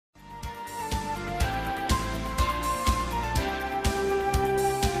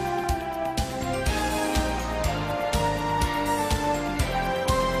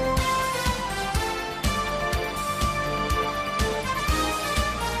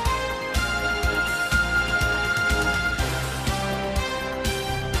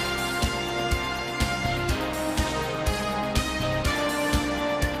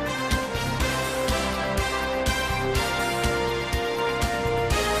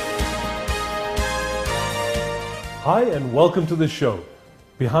Hi and welcome to the show.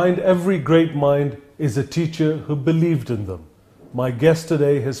 Behind every great mind is a teacher who believed in them. My guest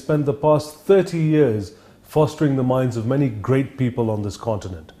today has spent the past 30 years fostering the minds of many great people on this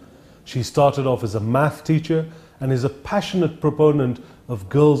continent. She started off as a math teacher and is a passionate proponent of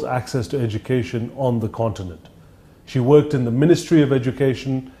girls' access to education on the continent. She worked in the Ministry of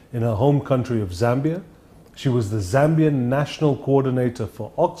Education in her home country of Zambia. She was the Zambian National Coordinator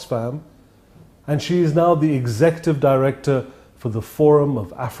for Oxfam, and she is now the Executive Director for the Forum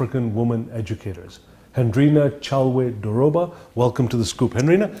of African Women Educators. Hendrina Doroba, welcome to The Scoop.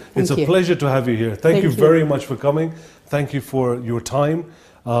 Hendrina, it's a pleasure to have you here. Thank you very much for coming. Thank you for your time.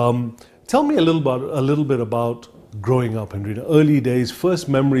 Tell me a little bit about growing up, Hendrina, early days, first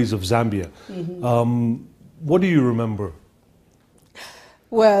memories of Zambia. What do you remember?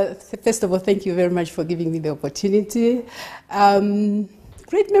 Well, first of all, thank you very much for giving me the opportunity.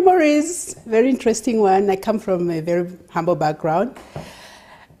 Great memories, very interesting one. I come from a very humble background.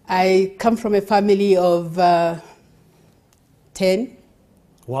 I come from a family of 10.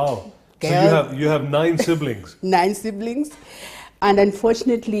 Wow. So you have 9 siblings. 9 siblings. And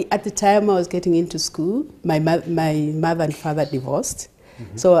unfortunately, at the time I was getting into school, my mother and father divorced.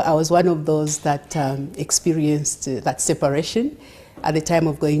 So I was one of those that experienced that separation at the time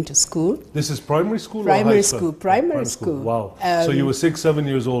of going to school. This is primary school primary or high school? Primary school. Wow. So you were 6, 7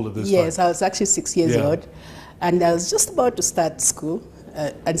 years old at this time? Yes, I was actually 6 years old. And I was just about to start school.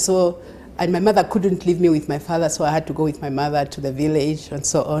 And my mother couldn't leave me with my father, so I had to go with my mother to the village and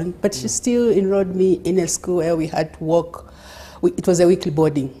so on. But she still enrolled me in a school where we had to walk. It was a weekly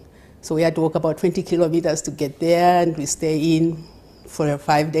boarding. So we had to walk about 20 kilometers to get there, and we stay in for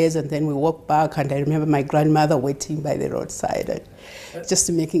 5 days, and then we walk back. And I remember my grandmother waiting by the roadside, just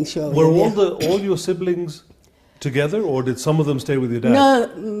making sure. Were all your siblings together, or did some of them stay with your dad?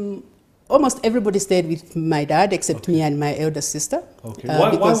 No, almost everybody stayed with my dad except me and my elder sister. Okay.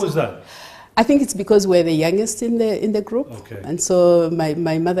 Why was that? I think it's because we're the youngest in the group, and so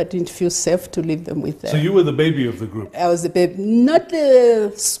my mother didn't feel safe to leave them with them. So you were the baby of the group? I was the baby, not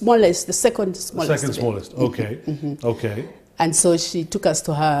the smallest, the second smallest. Second smallest, okay. Okay. And so she took us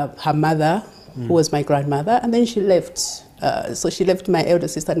to her mother, who was my grandmother, and then she left. So she left my elder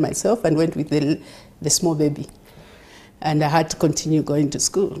sister and myself and went with the small baby. And I had to continue going to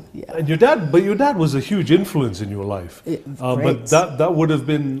school. Yeah. And your dad was a huge influence in your life. But that would have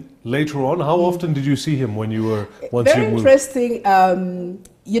been later on. How often did you see him when you were once you moved? Very interesting.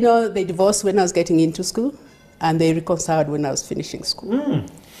 They divorced when I was getting into school, and they reconciled when I was finishing school.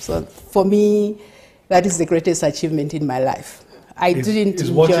 So for me, that is the greatest achievement in my life. I didn't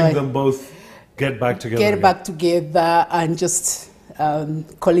enjoy watching them both get back together. And just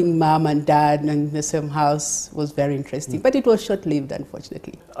calling mom and dad in the same house was very interesting. But it was short-lived,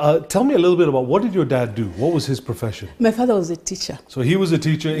 unfortunately. Tell me a little bit about, what did your dad do? What was his profession? My father was a teacher. So he was a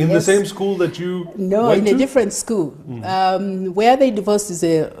teacher in the same school that you went to? In a different school. Where they divorced is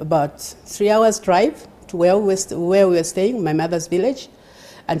about 3 hours drive to where we were staying, my mother's village.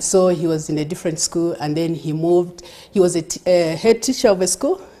 And so he was in a different school, and then he moved. He was a head teacher of a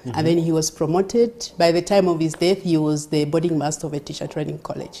school, and then he was promoted. By the time of his death, he was the boarding master of a teacher training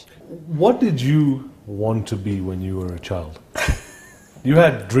college. What did you want to be when you were a child? You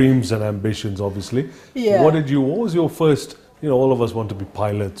had dreams and ambitions, obviously. Yeah. What was your first, all of us want to be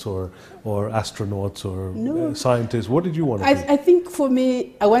pilots or astronauts or scientists. What did you want to be? I think for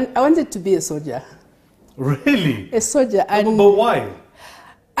me, I wanted to be a soldier. Really? A soldier. And but why?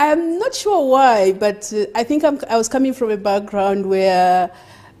 I'm not sure why, but I think I was coming from a background where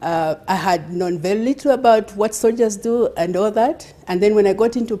I had known very little about what soldiers do and all that. And then when I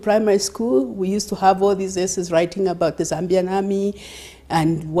got into primary school, we used to have all these essays writing about the Zambian army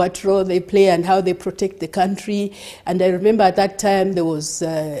and what role they play and how they protect the country. And I remember at that time there was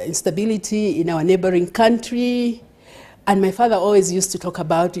instability in our neighboring country. And my father always used to talk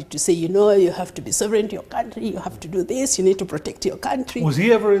about it, to say, you have to be sovereign to your country, you have to do this, you need to protect your country. Was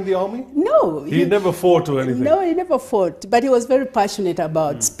he ever in the army? No. He never fought or anything? No, he never fought. But he was very passionate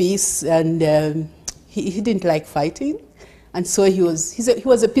about peace, and he didn't like fighting. And so he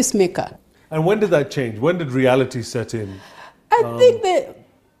was a peacemaker. And when did that change? When did reality set in? I think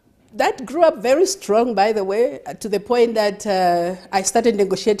that grew up very strong, by the way, to the point that I started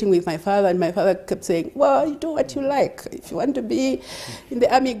negotiating with my father, and my father kept saying, well, you do what you like. If you want to be in the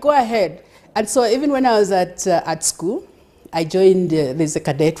army, go ahead. And so even when I was at school, I joined, there's a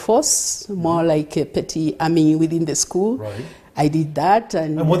cadet force, more like a petty army within the school. Right. I did that.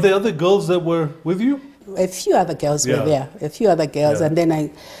 And were there other girls that were with you? a few other girls were there, a few other girls, and then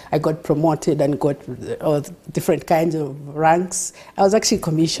I got promoted and got all different kinds of ranks. I was actually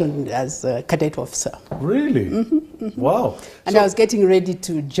commissioned as a cadet officer. Really? Wow. And I was getting ready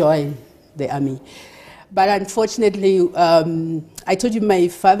to join the army. But unfortunately, I told you my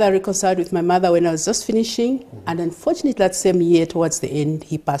father reconciled with my mother when I was just finishing, and unfortunately that same year, towards the end,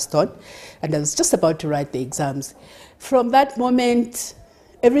 he passed on, and I was just about to write the exams. From that moment,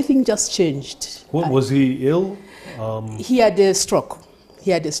 everything just changed. What, was he ill? He had a stroke.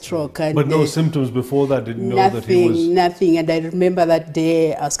 And but no symptoms before that? Didn't know that he was... Nothing. And I remember that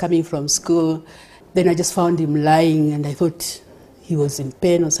day I was coming from school. Then I just found him lying, and I thought he was in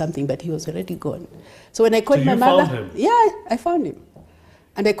pain or something, but he was already gone. So when I called my mother... found him? Yeah, I found him.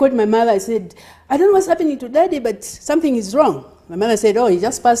 And I called my mother. I said, I don't know what's happening to Daddy, but something is wrong. My mother said, oh, he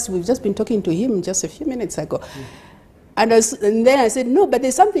just passed. We've just been talking to him just a few minutes ago. And then I said, no, but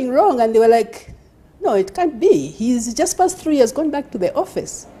there's something wrong. And they were like, no, it can't be. He's just passed through. He has gone back to the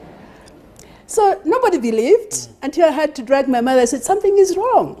office. So nobody believed until I had to drag my mother. I said, something is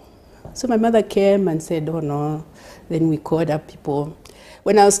wrong. So my mother came and said, oh, no. Then we called up people.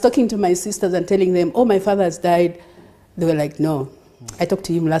 When I was talking to my sisters and telling them, oh, my father has died, they were like, no. I talked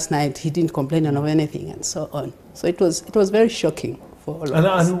to him last night. He didn't complain of anything, and so on. So it was very shocking for all of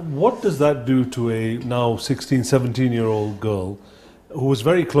us. And what does that do to a now 16, 17-year-old girl who was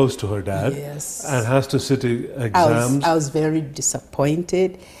very close to her dad and has to sit exams? I was very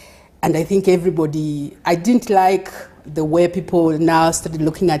disappointed. And I think I didn't like the way people now started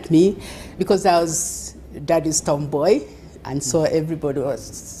looking at me, because I was Daddy's tomboy. And so everybody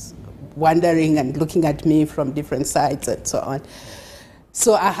was wondering and looking at me from different sides and so on.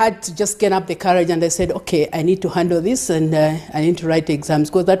 So I had to just get up the courage, and I said, okay, I need to handle this, and I need to write the exams,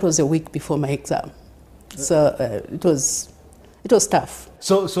 because that was a week before my exam. So it was tough.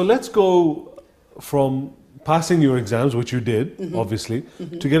 So let's go from passing your exams, which you did, obviously,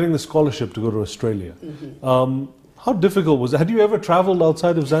 to getting the scholarship to go to Australia. How difficult was it? Had you ever traveled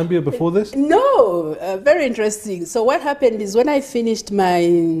outside of Zambia before this? No, very interesting. So what happened is, when I finished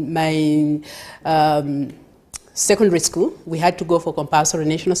my secondary school, we had to go for compulsory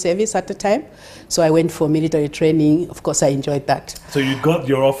national service at the time. So I went for military training. Of course, I enjoyed that. So you got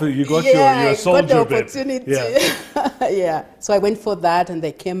your offer, your soldier got the opportunity. bit. Yeah. So I went for that, and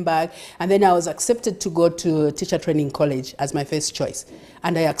I came back, and then I was accepted to go to teacher training college as my first choice.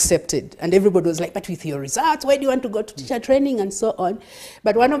 And I accepted. And everybody was like, but with your results, why do you want to go to teacher training, and so on?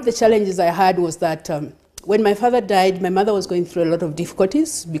 But one of the challenges I had was that when my father died, my mother was going through a lot of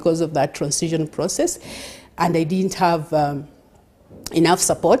difficulties because of that transition process. And I didn't have enough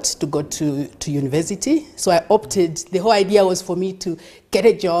support to go to university. So I opted, the whole idea was for me to get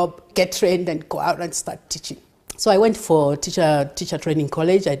a job, get trained, and go out and start teaching. So I went for teacher training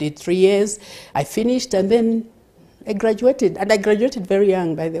college. I did 3 years. I finished, and then I graduated. And I graduated very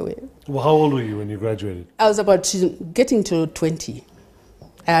young, by the way. Well, how old were you when you graduated? I was about getting to 20.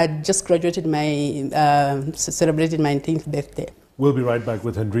 I had just graduated celebrated my 19th birthday. We'll be right back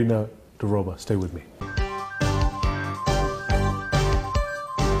with Hendrina Doroba. Stay with me.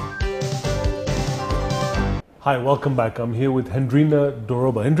 Hi, welcome back. I'm here with Hendrina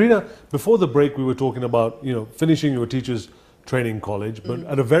Doroba. Hendrina, before the break we were talking about, finishing your teacher's training college, but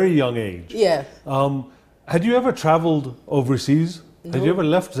at a very young age. Yeah. Had you ever traveled overseas? No. Had you ever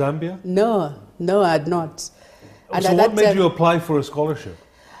left Zambia? No, I had not. And so what made you apply for a scholarship?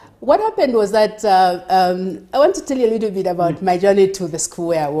 What happened was that, I want to tell you a little bit about my journey to the school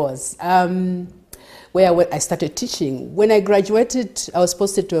where I was, where I started teaching. When I graduated, I was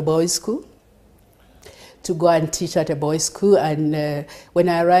posted to a boys' school to go and teach at a boys' school. And when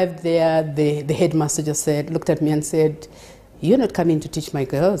I arrived there, the headmaster just looked at me and said, "You're not coming to teach my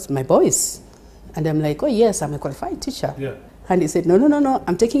girls, my boys." And I'm like, "Oh yes, I'm a qualified teacher." Yeah. And he said, no,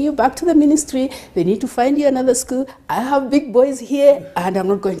 I'm taking you back to the ministry. They need to find you another school. I have big boys here, and I'm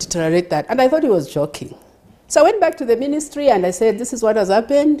not going to tolerate that. And I thought he was joking. So I went back to the ministry, and I said, this is what has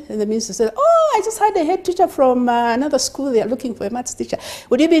happened. And the minister said, oh, I just had a head teacher from another school. They are looking for a maths teacher.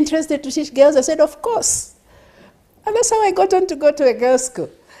 Would you be interested to teach girls? I said, of course. And that's how I got on to go to a girls' school.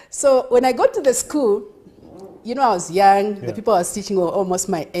 So when I got to the school, I was young. Yeah. The people I was teaching were almost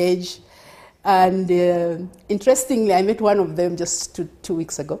my age. And interestingly, I met one of them just two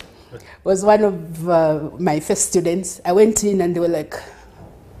weeks ago. Was one of my first students. I went in and they were like,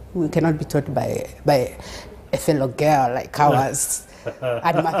 we cannot be taught by a fellow girl like ours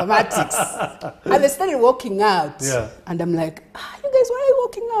at mathematics. And they started walking out. Yeah. And I'm like, you guys, why are you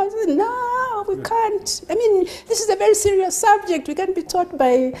walking out? I said, no, we can't. I mean, this is a very serious subject. We can't be taught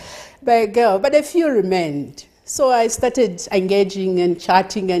by a girl. But a few remained. So I started engaging and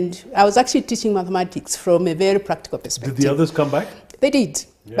chatting, and I was actually teaching mathematics from a very practical perspective. Did the others come back? They did.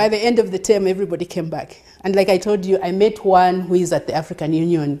 Yeah. By the end of the term, everybody came back. And like I told you, I met one who is at the African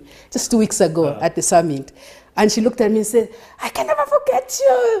Union just 2 weeks ago at the summit. And she looked at me and said, I can never forget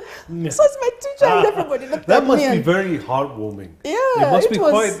you. Yeah. So it's my teacher, and everybody looked at me. That must be very heartwarming. Yeah, it must be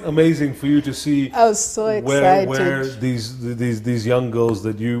quite amazing for you to see. I was so excited. Where these young girls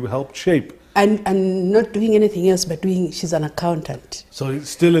that you helped shape. And not doing anything else, but she's an accountant. So it's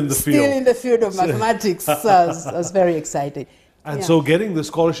still in the field. Still in the field of mathematics. So I was very excited. And so getting the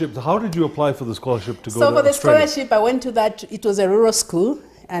scholarship, how did you apply for the scholarship to go to Australia? So for the scholarship, I went to that, it was a rural school,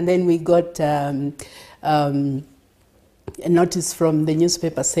 and then we got a notice from the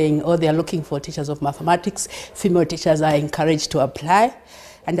newspaper saying, oh, they are looking for teachers of mathematics. Female teachers are encouraged to apply.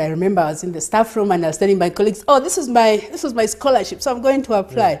 And I remember I was in the staff room and I was telling my colleagues, oh, this was my scholarship, so I'm going to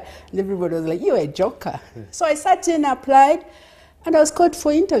apply. Yeah. And everybody was like, you're a joker. Yeah. So I sat in, applied, and I was called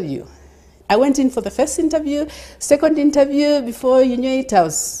for interview. I went in for the first interview, second interview, before you knew it, I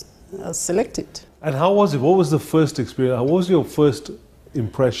was selected. And how was it? What was the first experience? What was your first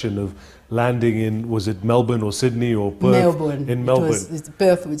impression of landing in, was it Melbourne or Sydney or Perth? Melbourne. In Melbourne. It's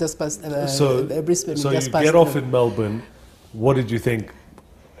Perth, we just passed, Brisbane. So we just you passed get off in Melbourne, what did you think?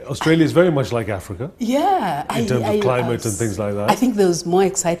 Australia is very much like Africa. Yeah. In terms of climate and things like that. I think there was more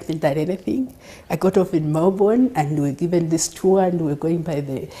excitement than anything. I got off in Melbourne and we were given this tour and we were going by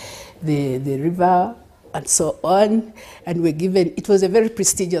the river and so on. And we're given, it was a very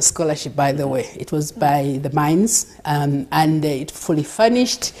prestigious scholarship, by the way. It was by the mines and it fully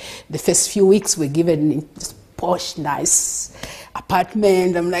furnished. The first few weeks we're given this posh, nice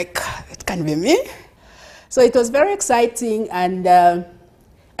apartment. I'm like, it can be me. So it was very exciting, and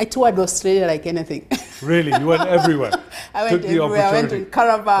I toured Australia like anything. Really? You went everywhere? I went everywhere. I went in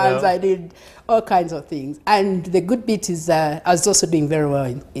caravans. Yeah. I did all kinds of things. And the good bit is I was also doing very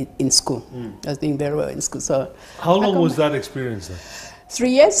well in school. I was doing very well in school. So how long was that experience then? 3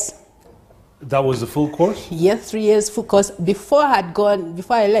 years. That was the full course? Yes, 3 years full course. Before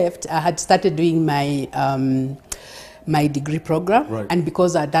I left, I had started doing my my degree program. Right. And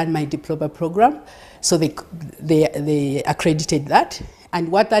because I'd done my diploma program, so they accredited that. And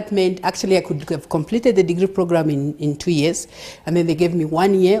what that meant, actually I could have completed the degree program in 2 years, and then they gave me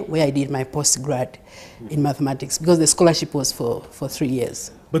 1 year where I did my postgrad in mathematics, because the scholarship was for 3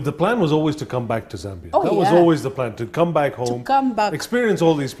 years. But the plan was always to come back to Zambia. Oh, that was always the plan, to come back home, to come back, experience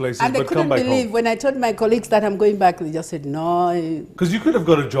all these places, and but come back home. And they couldn't believe when I told my colleagues that I'm going back, they just said no. Because you could have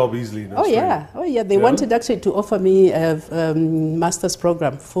got a job easily in Australia. Oh yeah, they wanted actually to offer me a master's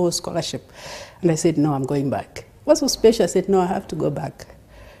program, full scholarship. And I said, no, I'm going back. What's so special? I said, no, I have to go back.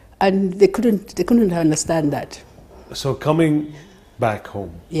 And they couldn't understand that. So coming back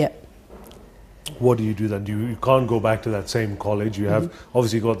home. Yeah. What do you do then? You can't go back to that same college. You have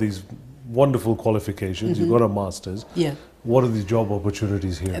obviously got these wonderful qualifications. You've got a master's. Yeah. What are the job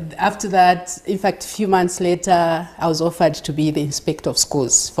opportunities here? After that, in fact, a few months later, I was offered to be the inspector of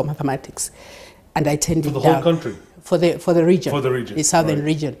schools for mathematics. And I turned it down. For the whole country? For the region. For the region. The southern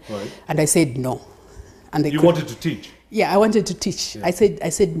region. Right. And I said no. And you wanted to teach? Yeah, I wanted to teach. Yeah. I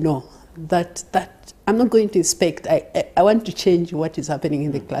said no. That I'm not going to inspect. I want to change what is happening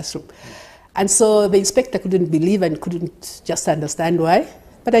in the classroom. And so the inspector couldn't believe and couldn't just understand why.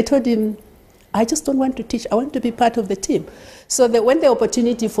 But I told him, I just don't want to teach. I want to be part of the team. So when the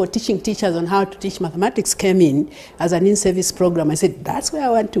opportunity for teaching teachers on how to teach mathematics came in as an in-service program, I said, that's where I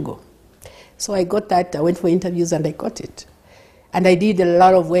want to go. So I got that. I went for interviews and I got it. And I did a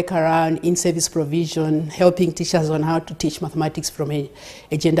lot of work around in-service provision, helping teachers on how to teach mathematics from a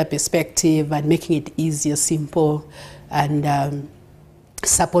gender perspective and making it easier, simple, and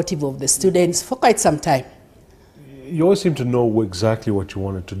supportive of the students for quite some time. You always seem to know exactly what you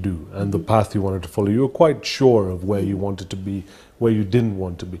wanted to do and the path you wanted to follow. You were quite sure of where you wanted to be, where you didn't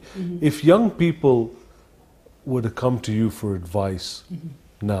want to be. If young people were to come to you for advice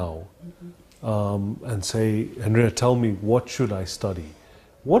now, and say, Hendrina, tell me, what should I study?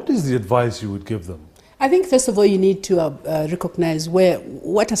 What is the advice you would give them? I think, first of all, you need to recognize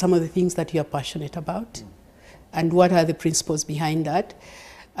what are some of the things that you are passionate about, and what are the principles behind that.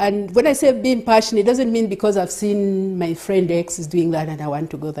 And when I say being passionate, it doesn't mean because I've seen my friend X is doing that and I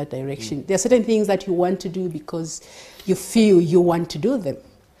want to go that direction. There are certain things that you want to do because you feel you want to do them.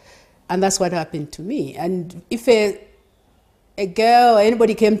 And that's what happened to me. And if a girl or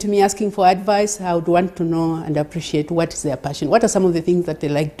anybody came to me asking for advice, I would want to know and appreciate what is their passion. What are some of the things that they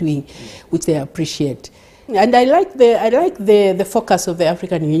like doing, which they appreciate? And I like the focus of the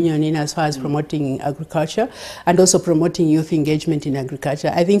African Union in as far as promoting agriculture and also promoting youth engagement in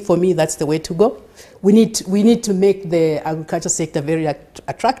agriculture. I think for me that's the way to go. We need to make the agriculture sector very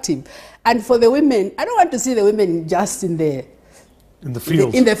attractive. And for the women, I don't want to see the women just in the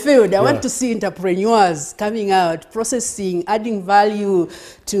field. I want to see entrepreneurs coming out, processing, adding value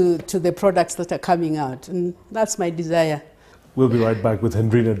to the products that are coming out. And that's my desire. We'll be right back with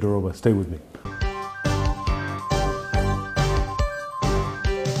Hendrina Doroba. Stay with me.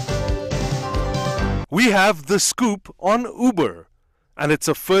 We have The Scoop on Uber, and it's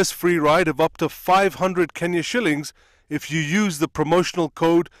a first free ride of up to 500 Kenya shillings if you use the promotional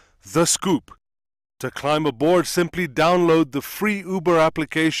code The Scoop. To climb aboard, simply download the free Uber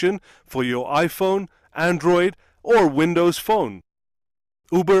application for your iPhone, Android, or Windows phone.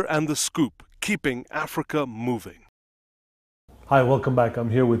 Uber and The Scoop, keeping Africa moving. Hi, welcome back. I'm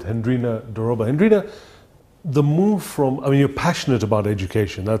here with Hendrina Doroba. Hendrina, the move from, you're passionate about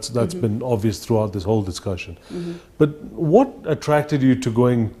education. That's been obvious throughout this whole discussion. But what attracted you to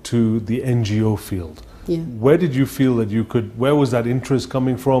going to the NGO field? Where did you feel that you could, where was that interest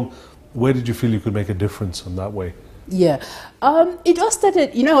coming from? Where did you feel you could make a difference in that way? It all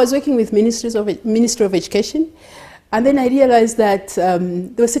started, I was working with Ministry of Education, and then I realized that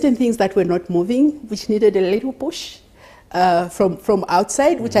there were certain things that were not moving, which needed a little push from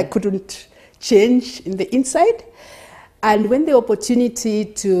outside, which I couldn't change in the inside. And when the opportunity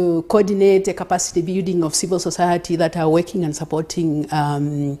to coordinate a capacity building of civil society that are working and supporting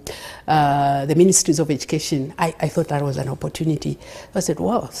the ministries of education, I thought that was an opportunity. I said,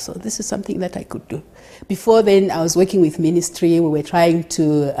 wow, so this is something that I could do. Before then, I was working with ministry. We were trying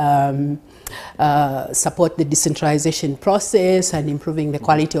to support the decentralization process and improving the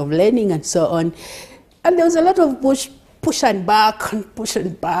quality of learning and so on. And there was a lot of push and back,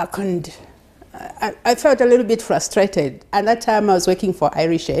 and I felt a little bit frustrated. At that time, I was working for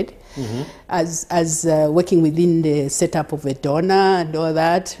Irish Aid, as working within the setup of a donor and all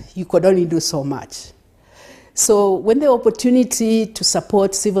that. You could only do so much. So when the opportunity to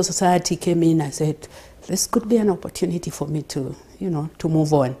support civil society came in, I said, this could be an opportunity for me to, to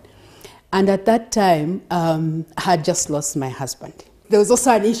move on. And at that time, I had just lost my husband. There was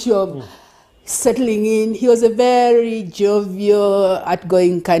also an issue of settling in. He was a very jovial,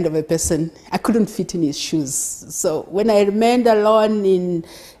 outgoing kind of a person. I couldn't fit in his shoes. So when I remained alone in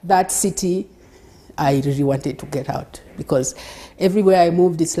that city, I really wanted to get out, because everywhere I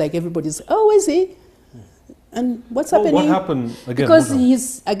moved, it's like everybody's, oh, where's he? And what's happening? What happened again? Because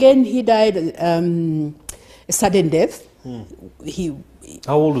he died a sudden death.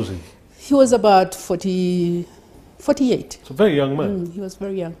 How old was he? He was about 48. So very young man. He was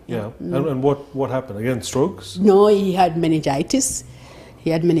very young. Yeah. And what happened? Again, strokes? No, he had meningitis.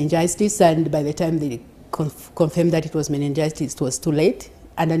 And by the time they confirmed that it was meningitis, it was too late.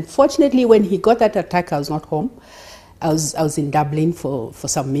 And unfortunately, when he got that attack, I was not home. I was in Dublin for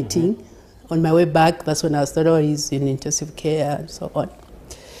some meeting. On my way back, that's when I was told, oh, he's in intensive care and so on.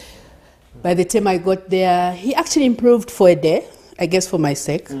 By the time I got there, he actually improved for a day, I guess for my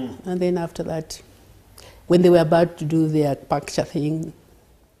sake. And then after that, when they were about to do their puncture thing,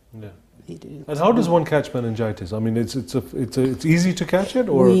 he didn't. And how does one catch meningitis? It's easy to catch it,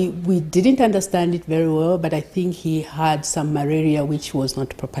 or we didn't understand it very well, but I think he had some malaria which was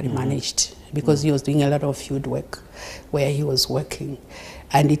not properly managed, because he was doing a lot of field work where he was working,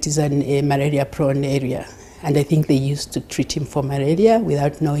 and it is a malaria-prone area. And I think they used to treat him for malaria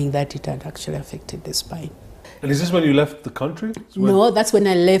without knowing that it had actually affected the spine. And is this when you left the country? No, that's when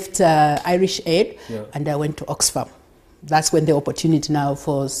I left Irish Aid and I went to Oxfam. That's when the opportunity now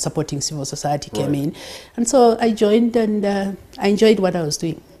for supporting civil society came in. And so I joined, and I enjoyed what I was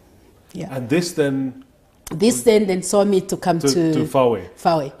doing. Yeah. And this then saw me to come to FAWE.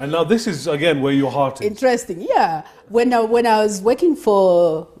 FAWE. And now this is, again, where your heart is. Interesting, yeah. When I was working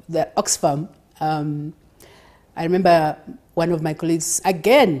for the Oxfam, I remember one of my colleagues,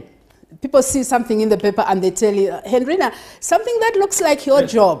 again, people see something in the paper and they tell you, Hendrina, something that looks like your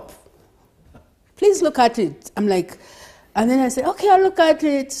job. Please look at it. I'm like, and then I said, okay, I'll look at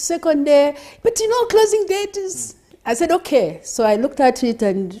it. Second day, but closing date is... I said, okay. So I looked at it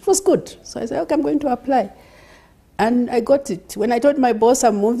and it was good. So I said, okay, I'm going to apply. And I got it. When I told my boss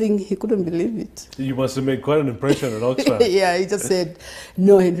I'm moving, he couldn't believe it. You must have made quite an impression at Oxfam. Yeah, he just said,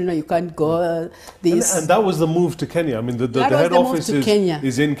 no, Hendrina, you can't go. And that was the move to Kenya. I mean, the head office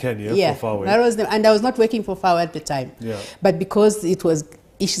is in Kenya for FAWE. That was and I was not working for FAWE at the time. Yeah. But because it was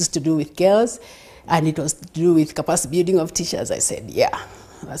issues to do with girls, and it was to do with capacity building of teachers, I said, yeah,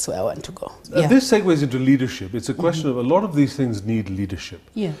 that's where I want to go. This segues into leadership. It's a question of a lot of these things need leadership.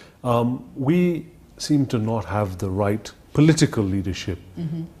 Yeah. We seem to not have the right political leadership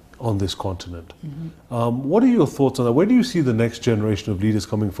on this continent. What are your thoughts on that? Where do you see the next generation of leaders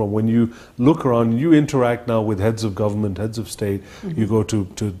coming from? When you look around, you interact now with heads of government, heads of state, you go to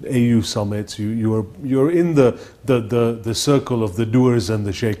AU summits, you're in the circle of the doers and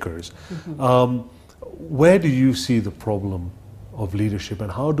the shakers. Where do you see the problem of leadership,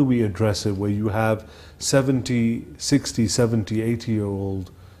 and how do we address it where you have 70, 60, 70, 80-year-old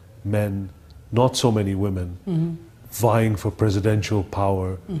men, not so many women, vying for presidential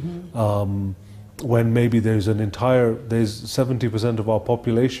power, when maybe there's 70% of our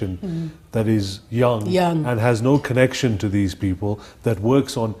population that is young and has no connection to these people, that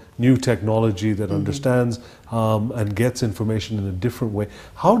works on new technology, that understands and gets information in a different way.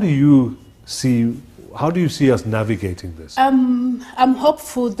 How do you see us navigating this? I'm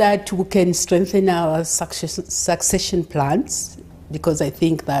hopeful that we can strengthen our succession plans, because I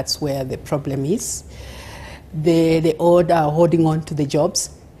think that's where the problem is. The old are holding on to the jobs,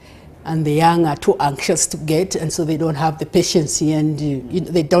 and the young are too anxious to get, and so they don't have the patience and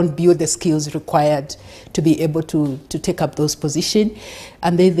they don't build the skills required to be able to take up those positions.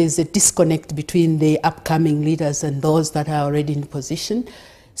 And then there's a disconnect between the upcoming leaders and those that are already in position.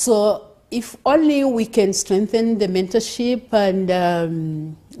 So if only we can strengthen the mentorship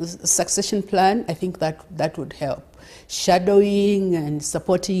and succession plan, I think that would help. Shadowing and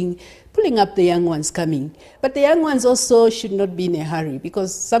supporting, pulling up the young ones coming. But the young ones also should not be in a hurry,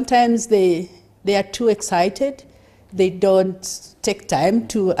 because sometimes they are too excited. They don't take time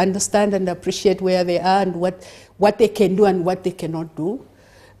to understand and appreciate where they are and what they can do and what they cannot do.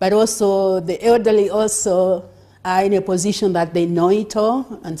 But also the elderly also are in a position that they know it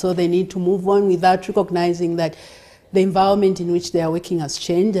all, and so they need to move on without recognizing that the environment in which they are working has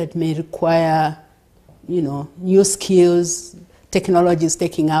changed, that may require new skills, technologies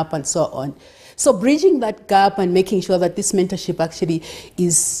taking up, and so on. So bridging that gap and making sure that this mentorship actually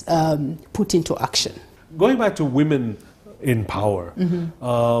is put into action. Going back to women in power,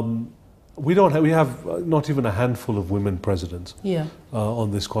 we have not even a handful of women presidents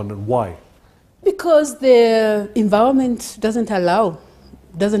on this continent. Why? Because the environment doesn't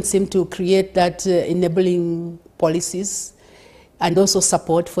seem to create that enabling policies and also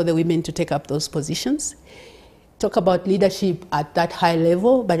support for the women to take up those positions. Talk about leadership at that high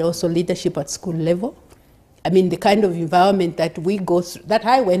level, but also leadership at school level. I mean, the kind of environment that we go through, that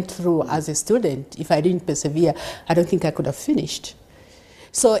I went through as a student, if I didn't persevere, I don't think I could have finished.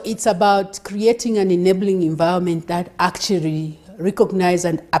 So it's about creating an enabling environment that actually recognizes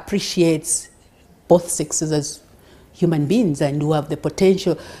and appreciates both sexes as human beings and who have the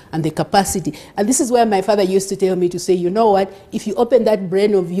potential and the capacity. And this is where my father used to tell me to say, you know what, if you open that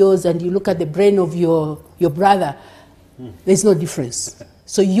brain of yours and you look at the brain of your brother, there's no difference.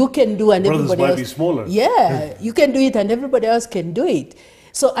 So you can do and brothers everybody else. Might be smaller. Yeah, you can do it and everybody else can do it.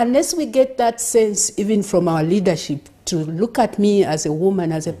 So unless we get that sense even from our leadership to look at me as a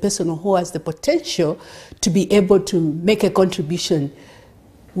woman, as a person who has the potential to be able to make a contribution,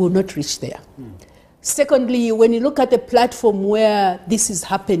 we'll not reach there. Secondly, when you look at the platform where this is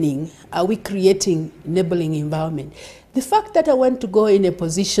happening, are we creating enabling environment? The fact that I want to go in a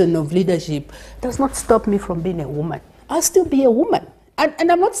position of leadership does not stop me from being a woman. I'll still be a woman.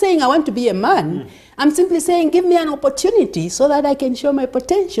 And I'm not saying I want to be a man. I'm simply saying give me an opportunity so that I can show my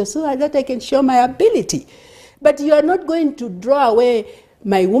potential, so that I can show my ability. But you are not going to draw away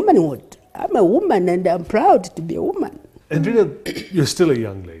my womanhood. I'm a woman and I'm proud to be a woman. Hendrina, you're still a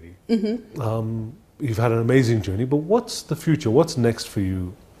young lady. You've had an amazing journey, but what's the future? What's next for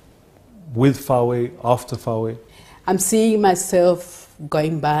you with FAWE, after FAWE? I'm seeing myself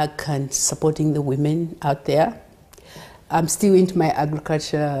going back and supporting the women out there. I'm still into my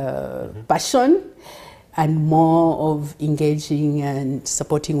agriculture passion and more of engaging and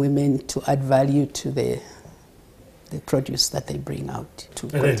supporting women to add value to the produce that they bring out. To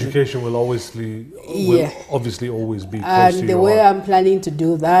and education will obviously always be close and to the your way heart. I'm planning to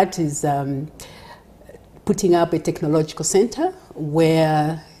do that is putting up a technological center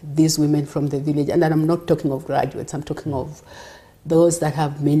where these women from the village, and I'm not talking of graduates, I'm talking of those that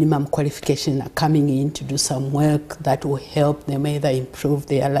have minimum qualification are coming in to do some work that will help them either improve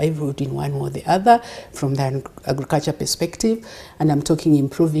their livelihood in one or the other from the agriculture perspective. And I'm talking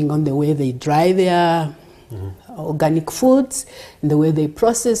improving on the way they dry their organic foods, and the way they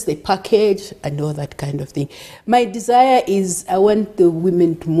process, they package, and all that kind of thing. My desire is I want the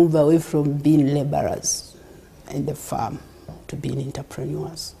women to move away from being laborers in the farm to being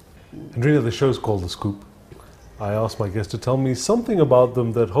entrepreneurs. Hendrina, the show's called The Scoop. I asked my guests to tell me something about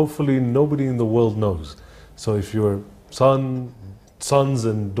them that hopefully nobody in the world knows. So if your sons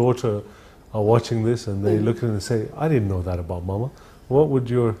and daughter are watching this and they look at it and say, I didn't know that about Mama, what would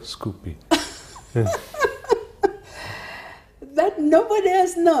your scoop be? That nobody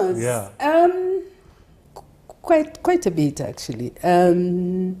else knows. Yeah. Quite a bit, actually.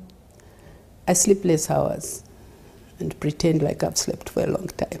 I sleep less hours and pretend like I've slept for a long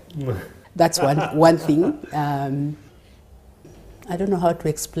time. That's one thing. I don't know how to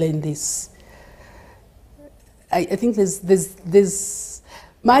explain this. I think there's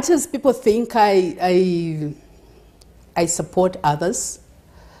much as people think I support others,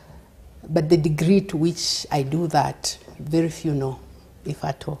 but the degree to which I do that, very few know, if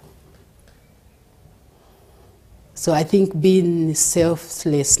at all. So I think being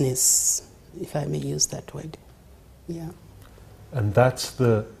selflessness, if I may use that word, yeah. And that's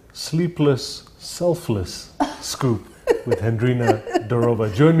the sleepless, selfless scoop with Hendrina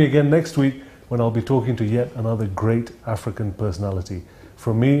Doroba. Join me again next week when I'll be talking to yet another great African personality.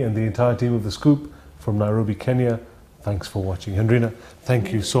 From me and the entire team of The Scoop from Nairobi, Kenya, thanks for watching. Hendrina,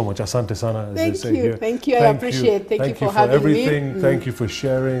 thank you so much. Asante sana, as they say here. Thank you. I appreciate. Thank you for having everything. me. Thank you for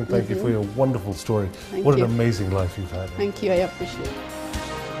sharing. Thank you for your wonderful story. What an amazing life you've had. Thank you. I appreciate it.